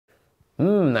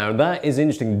Now that is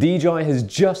interesting. DJI has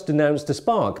just announced a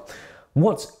Spark.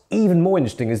 What's even more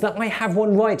interesting is that I have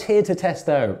one right here to test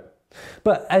out.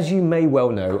 But as you may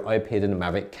well know, I appeared in a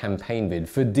Mavic campaign vid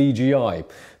for DJI.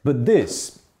 But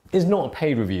this is not a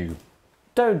paid review.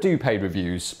 Don't do paid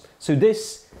reviews. So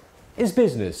this is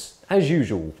business as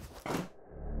usual.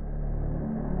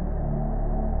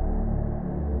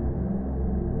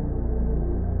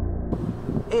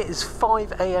 It is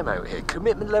 5 AM out here.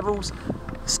 Commitment levels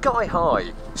sky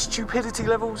high. Stupidity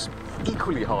levels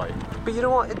equally high. But you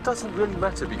know what? It doesn't really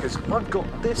matter because I've got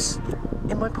this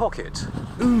in my pocket.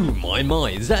 Ooh, my,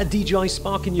 is that a DJI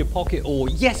Spark in your pocket? Or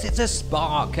yes, it's a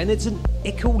Spark and it's an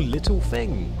ickle little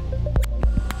thing.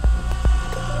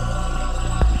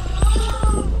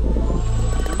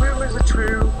 The rumours are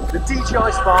true. The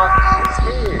DJI Spark is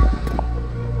here.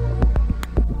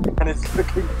 And it's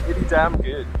looking pretty damn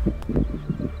good.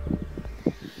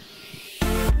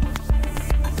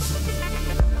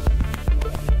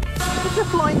 It's a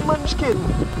flying munchkin!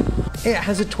 It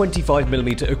has a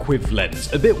 25mm equiv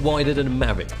lens, a bit wider than a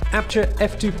Mavic. Aperture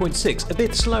f2.6, a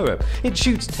bit slower. It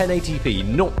shoots 1080p,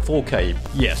 not 4K.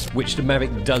 Yes, which the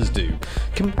Mavic does do.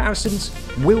 Comparisons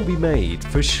will be made,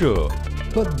 for sure.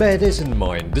 But bear this in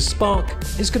mind, the Spark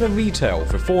is going to retail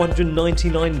for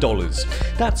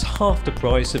 $499. That's half the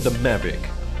price of the Mavic.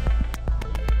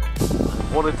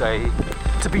 What a day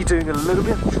to be doing a little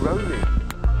bit of droning.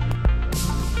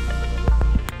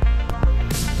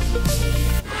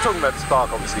 Talking about the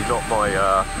Spark, obviously, not my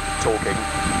talking.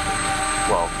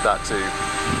 Well, that too.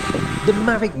 The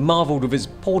Mavic marvelled with its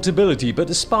portability, but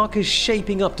the Spark is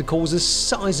shaping up to cause a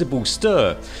sizable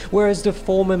stir. Whereas the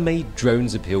former made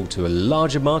drones appeal to a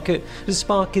larger market, the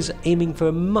Spark is aiming for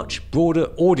a much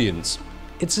broader audience.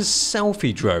 It's a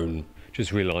selfie drone.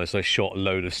 Just realised I shot a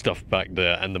load of stuff back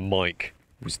there and the mic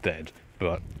was dead,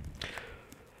 but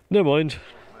never mind.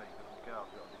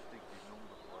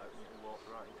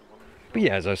 But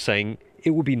yeah, as I was saying, it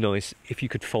would be nice if you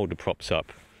could fold the props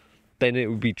up. Then it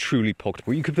would be truly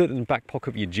pocketable. You could put it in the back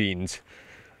pocket of your jeans.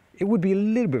 It would be a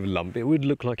little bit of a lump. It would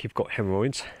look like you've got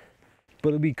hemorrhoids. But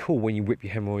it would be cool when you whip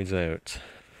your hemorrhoids out.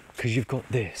 Because you've got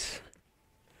this.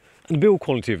 And the build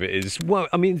quality of it is, well,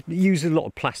 I mean, it uses a lot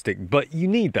of plastic, but you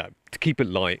need that to keep it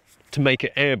light, to make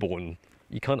it airborne.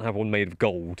 You can't have one made of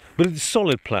gold. But it's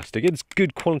solid plastic. It's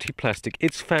good quality plastic.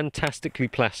 It's fantastically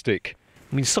plastic.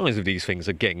 I mean, size of these things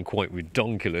are getting quite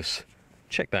redonkulous.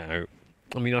 Check that out.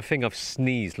 I mean, I think I've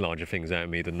sneezed larger things out of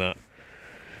me than that.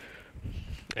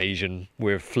 Asian,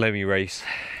 we're a phlegmy race.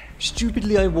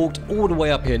 Stupidly, I walked all the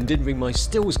way up here and didn't bring my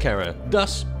stills camera.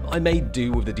 Thus, I made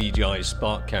do with the DJI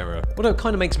Spark camera. Although it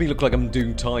kind of makes me look like I'm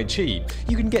doing Tai Chi.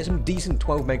 You can get some decent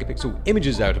 12 megapixel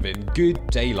images out of it in good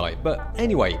daylight. But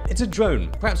anyway, it's a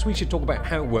drone. Perhaps we should talk about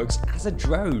how it works as a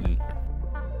drone.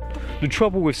 The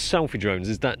trouble with selfie drones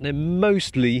is that they're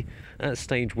mostly at a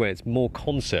stage where it's more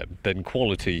concept than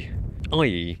quality,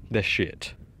 i.e. they're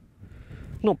shit.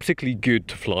 Not particularly good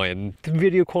to fly, and the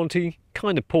video quality,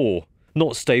 kind of poor.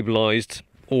 Not stabilised,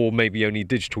 or maybe only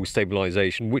digital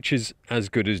stabilisation, which is as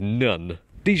good as none.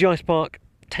 DJI Spark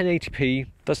 1080p,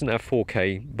 doesn't have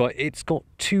 4K, but it's got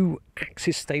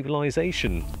 2-axis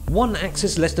stabilisation. One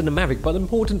axis less than a Mavic, but the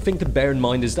important thing to bear in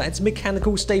mind is that it's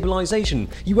mechanical stabilisation.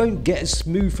 You won't get as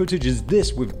smooth footage as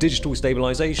this with digital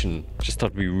stabilisation. Just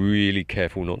have to be really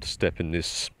careful not to step in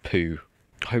this poo.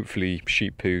 Hopefully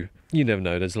sheep poo. You never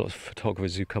know, there's lots of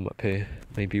photographers who come up here,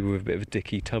 maybe with a bit of a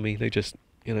dicky tummy, they just,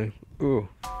 you know, ugh.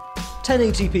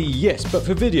 1080p, yes, but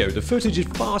for video, the footage is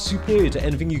far superior to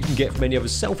anything you can get from any other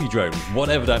selfie drone,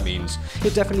 whatever that means.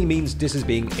 It definitely means this is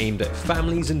being aimed at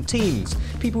families and teens,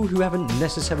 people who haven't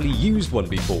necessarily used one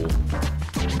before.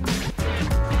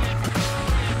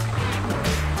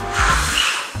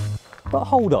 But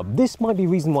hold up, this might be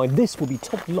the reason why this will be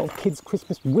top of a lot of kids'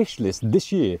 Christmas wish list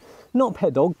this year. Not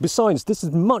pet dog, besides this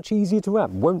is much easier to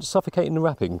wrap, won't suffocate in the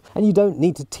wrapping, and you don't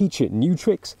need to teach it new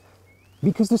tricks.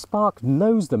 Because the Spark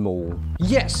knows them all.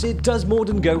 Yes, it does more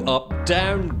than go up,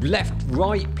 down, left,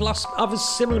 right, plus other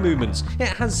similar movements. It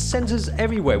has sensors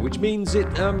everywhere, which means it,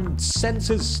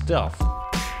 senses stuff.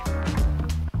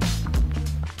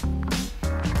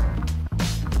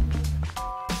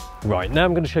 Right, now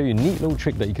I'm going to show you a neat little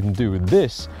trick that you can do with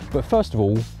this, but first of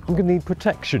all, I'm going to need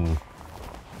protection.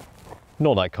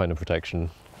 Not that kind of protection.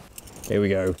 Here we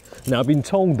go. Now I've been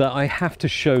told that I have to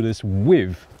show this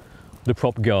with the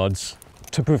prop guards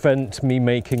to prevent me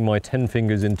making my 10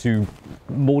 fingers into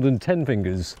more than 10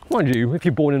 fingers. Mind you, if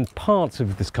you're born in parts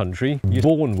of this country, you're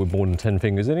born with more than 10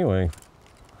 fingers anyway.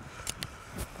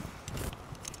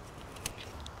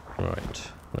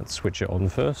 Right, let's switch it on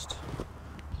first.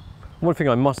 One thing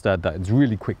I must add that it's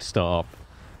really quick to start up.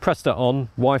 Pressed it on,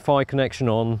 Wi-Fi connection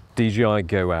on, DJI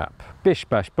Go app. Bish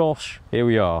bash bosh, here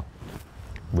we are,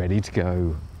 ready to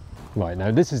go. Right, now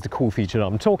this is the cool feature that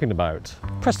I'm talking about.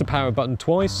 Press the power button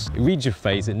twice, it reads your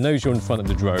face, it knows you're in front of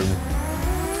the drone,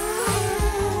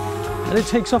 and it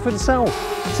takes off itself.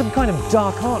 Some kind of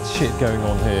dark arts shit going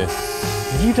on here.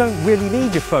 You don't really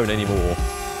need your phone anymore.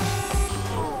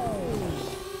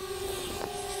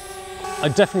 I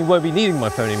definitely won't be needing my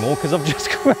phone anymore because I've just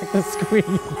cracked the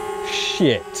screen.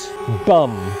 Shit.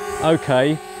 Bum.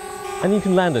 Okay. And you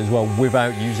can land it as well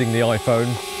without using the iPhone,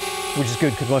 which is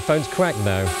good because my phone's cracked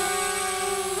now.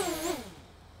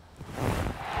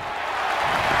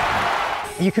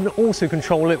 You can also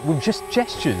control it with just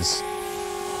gestures.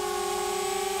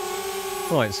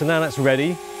 Right, so now that's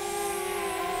ready.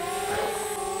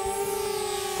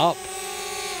 Up.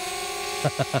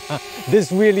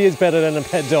 This really is better than a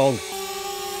pet dog.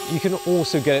 You can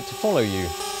also get it to follow you.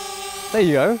 There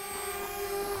you go.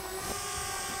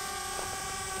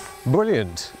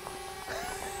 Brilliant.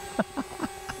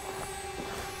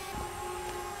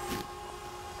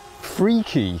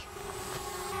 Freaky.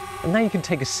 And now you can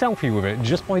take a selfie with it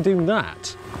just by doing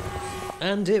that.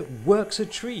 And it works a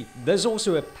treat. There's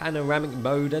also a panoramic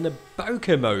mode and a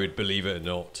bokeh mode, believe it or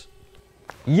not.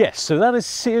 Yes, so that is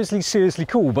seriously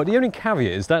cool, but the only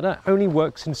caveat is that that only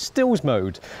works in stills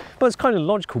mode. But it's kind of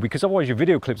logical because otherwise your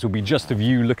video clips will be just of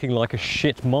you looking like a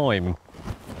shit mime.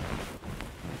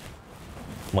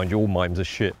 Mind you, all mimes are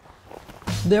shit.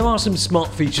 There are some smart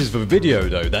features for video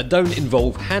though that don't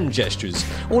involve hand gestures.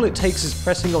 All it takes is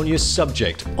pressing on your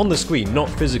subject, on the screen, not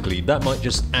physically, that might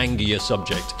just anger your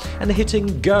subject, and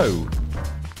hitting go.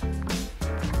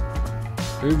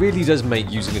 It really does make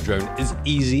using a drone as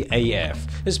easy AF,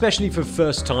 especially for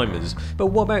first timers, but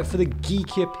what about for the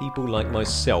geekier people like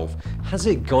myself? Has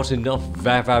it got enough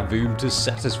vavavoom to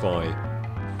satisfy?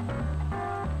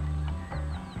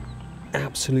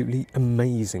 Absolutely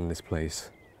amazing, this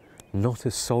place. Not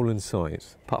a soul in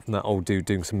sight, apart from that old dude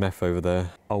doing some meth over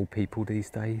there. Old people these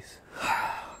days.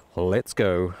 Let's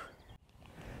go.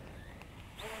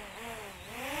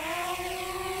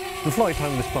 The flight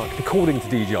time of the Spark, according to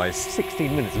DJI, is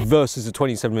 16 minutes versus the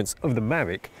 27 minutes of the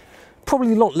Mavic.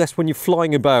 Probably a lot less when you're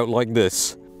flying about like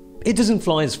this. It doesn't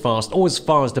fly as fast or as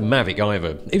far as the Mavic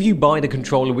either. If you buy the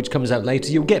controller which comes out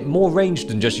later, you'll get more range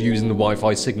than just using the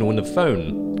Wi-Fi signal in the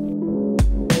phone.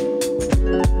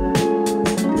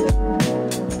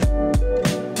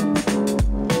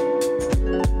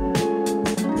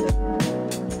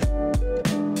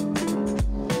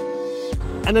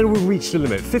 And then we'll reach the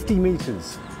limit, 50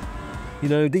 meters. You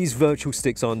know, these virtual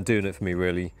sticks aren't doing it for me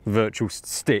really. Virtual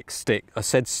stick, I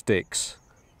said sticks.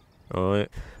 Alright.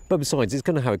 But besides, it's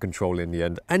gonna have a controller in the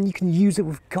end, and you can use it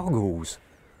with goggles.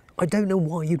 I don't know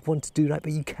why you'd want to do that,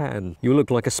 but you can. You'll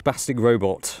look like a spastic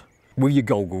robot with your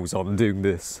goggles on doing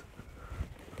this.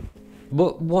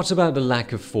 But what about the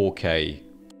lack of 4K?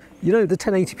 You know, the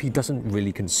 1080p doesn't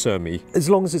really concern me. As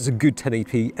long as it's a good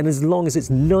 1080p, and as long as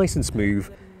it's nice and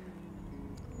smooth,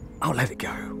 I'll let it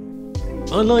go.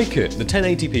 I like it, the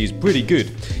 1080p is pretty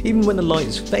good. Even when the light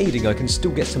is fading, I can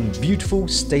still get some beautiful,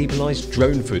 stabilised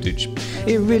drone footage.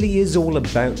 It really is all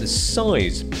about the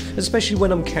size, especially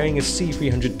when I'm carrying a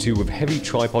C300 II with heavy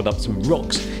tripod up some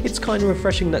rocks. It's kind of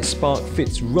refreshing that Spark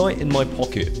fits right in my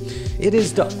pocket. It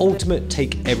is the ultimate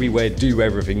take everywhere, do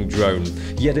everything drone,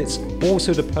 yet it's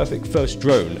also the perfect first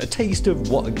drone, a taste of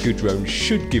what a good drone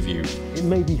should give you. It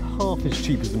may be half as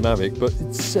cheap as the Mavic, but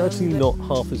it's certainly not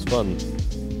half as fun.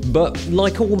 But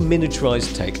like all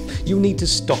miniaturized tech, you'll need to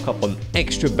stock up on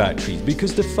extra batteries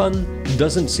because the fun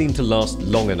doesn't seem to last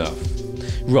long enough.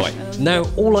 Right, now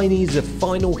all I need is a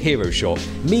final hero shot,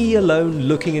 me alone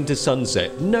looking into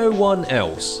sunset, no one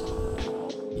else.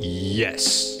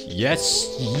 Yes,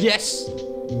 yes, yes!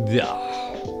 Ah.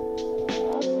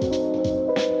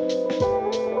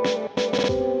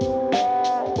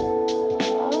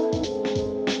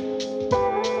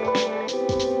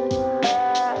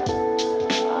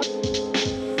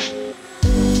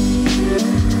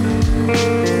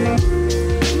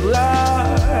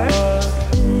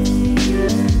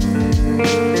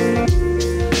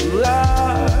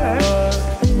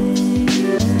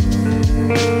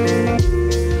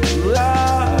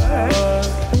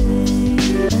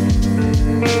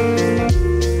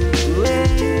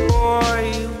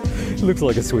 Looks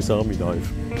like a Swiss Army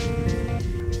knife.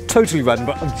 Totally random,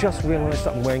 but I've just realised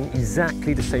that I'm wearing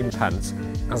exactly the same pants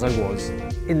as I was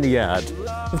in the ad.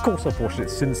 Of course I've washed it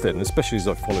since then, especially as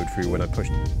I followed through when I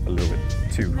pushed a little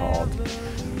bit too hard.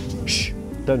 Shh,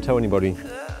 don't tell anybody.